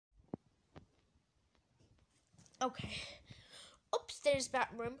Okay. Upstairs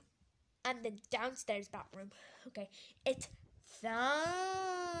bathroom and the downstairs bathroom. Okay. It's time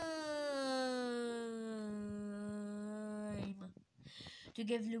to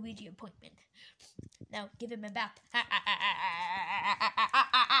give Luigi an appointment. Now, give him a bath.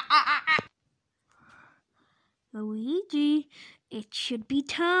 Luigi, it should be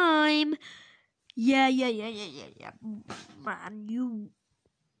time. Yeah. Man,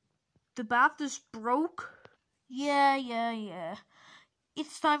 the bath is broke. Yeah.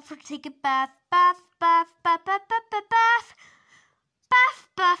 It's time for take a bath. Bath.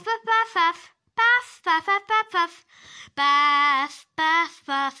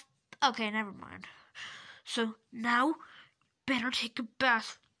 Okay, never mind. So now, better take a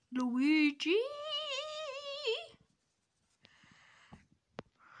bath, Luigi.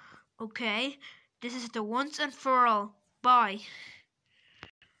 Okay, this is the once and for all. Bye.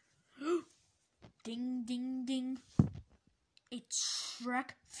 Ding, ding, ding. It's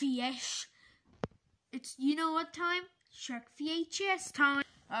Shrek VS. It's, you know what time? Shrek VHS time.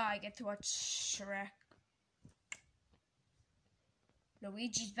 I get to watch Shrek.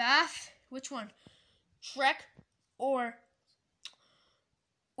 Luigi's bath. Which one? Shrek or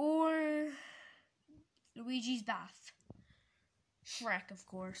Luigi's bath? Shrek, of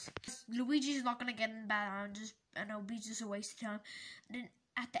course. Luigi's not gonna get in the bath. I know, be just a waste of time. And then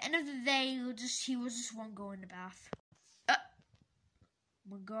at the end of the day, he just won't go in the bath. Oh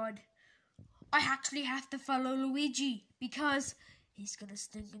my God! I actually have to follow Luigi because he's gonna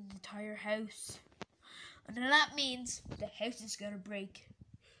stink in the entire house, and then that means the house is gonna break.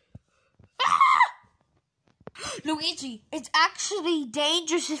 Luigi, it's actually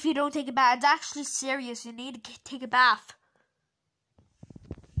dangerous if you don't take a bath. It's actually serious. You need to take a bath.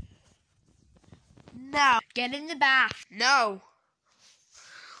 No. Get in the bath. No.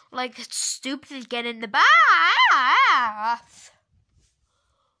 Like, it's stupid to get in the bath.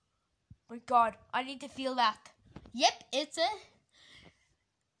 My God, I need to feel that. Yep, it's a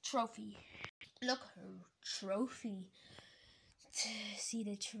trophy. Look, her trophy. See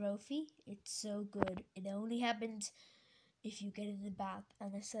the trophy? It's so good. It only happens if you get in the bath.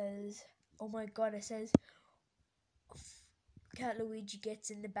 And it says, oh my God, it says, Cat Luigi gets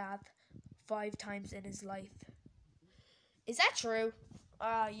in the bath 5 times in his life. Is that true?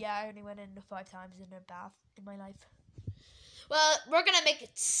 Yeah, I only went in 5 times in a bath in my life. Well, we're gonna make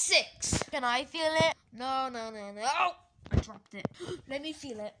it 6. Can I feel it? No. Oh, I dropped it. Let me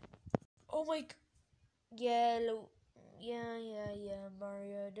feel it. Oh my. Yeah,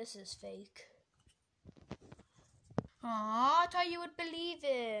 Mario, this is fake. Aw, I thought you would believe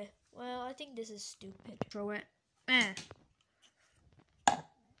it. Well, I think this is stupid. Throw it.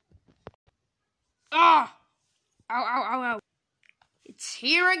 Ah! Ow. It's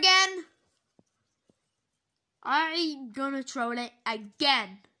here again. I'm gonna throw it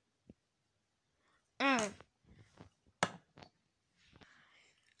again.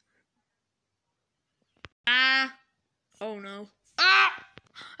 Oh no.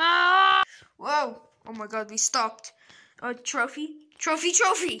 Whoa. Oh my God, we stopped. Trophy.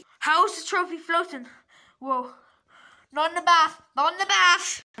 How is the trophy floating? Whoa. Not in the bath.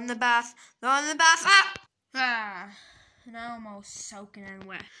 Now I'm all soaking and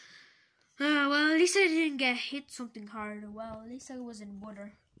wet. Well, at least I didn't get hit something hard. Well, at least I was in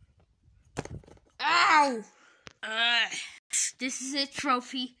water. Ow! This is a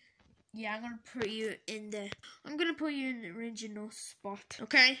trophy. Yeah, I'm gonna put you in the original spot.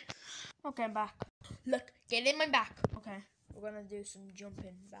 Okay, I'm back. Look, get in my back. Okay, we're gonna do some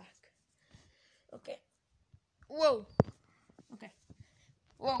jumping back. Okay. Whoa. Okay.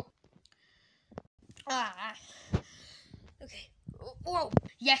 Whoa. Okay. Whoa.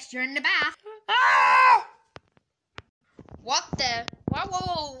 Yes, you're in the bath. Ah! What the?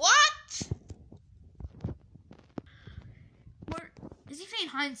 Whoa, what? Is he playing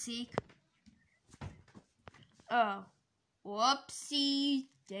hide and seek? Oh. Whoopsie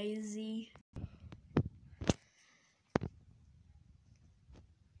daisy.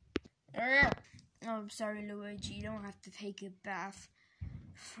 Oh, I'm sorry, Luigi. You don't have to take a bath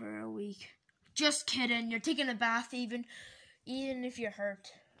for a week. Just kidding. You're taking a bath even if you're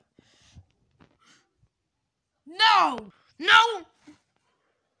hurt. No,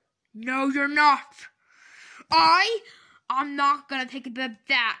 you're not. I'm not gonna take the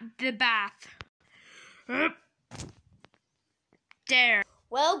bath. There.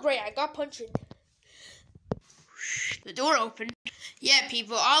 Well, great. I got punched. The door opened. Yeah,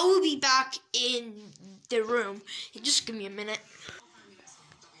 people. I will be back in the room. Just give me a minute.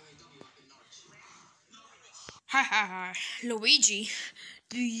 Ha. Luigi,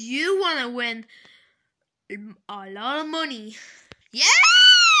 do you want to win a lot of money.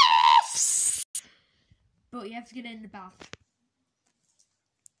 Yes! But you have to get in the bath.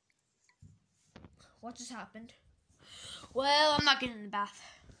 What just happened? Well, I'm not getting in the bath.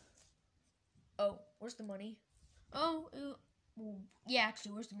 Oh, where's the money? Oh, yeah,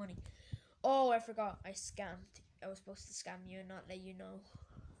 actually, where's the money? Oh, I forgot. I scammed. I was supposed to scam you and not let you know.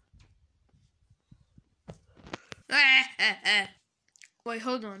 Wait,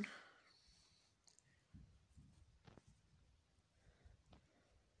 hold on.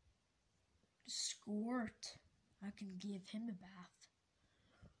 Squirt. I can give him a bath.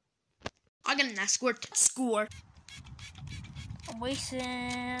 I'm gonna escort. Squirt. I'm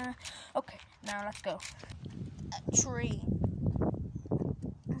wasting. Okay, now let's go. A tree.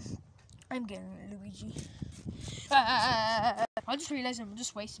 I'm getting Luigi. I just realized I'm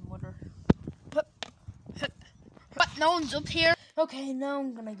just wasting water. But no one's up here. Okay, now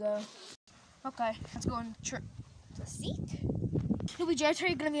I'm gonna go. Okay, let's go on the seat. Luigi, I thought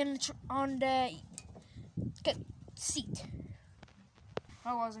you're gonna be on the seat.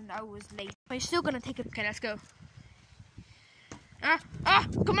 I wasn't. I was late. But you're still gonna take it. Okay, let's go.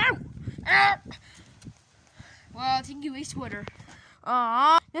 Come out! Well, I think you waste water.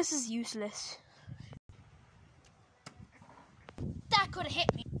 This is useless. That could have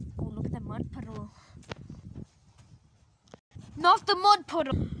hit me. Oh, look at the mud puddle. Not the mud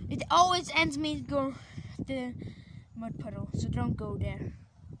puddle. It always ends me go the mud puddle, so don't go there.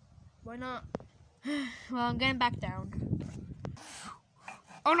 Why not? Well, I'm getting back down.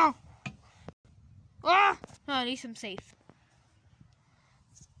 Oh no! Oh, at least I'm safe.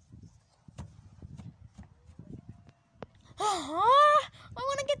 I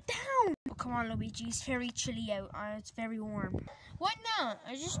want to get down. Oh, come on, Luigi. It's very chilly out. It's very warm. Why not?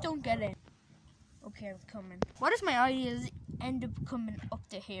 I just don't get it. Okay, I'm coming. Why does my ideas end up coming up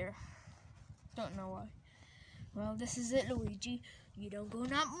to here? Don't know why. Well, this is it, Luigi. You don't go in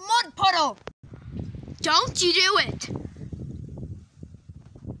that mud puddle. Don't you do it.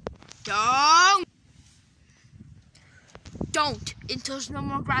 Don't. Until there's no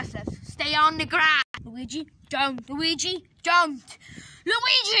more grass left. Stay on the grass. Luigi, don't. Luigi, don't.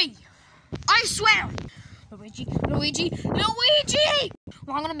 Luigi! I swear. Luigi, Luigi, Luigi!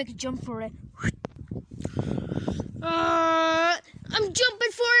 Well, I'm gonna make a jump for it. I'm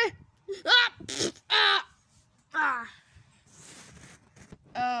jumping for it.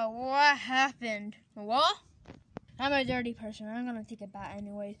 What happened? What? I'm a dirty person. I'm gonna take a bath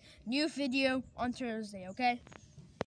anyways. New video on Thursday, okay?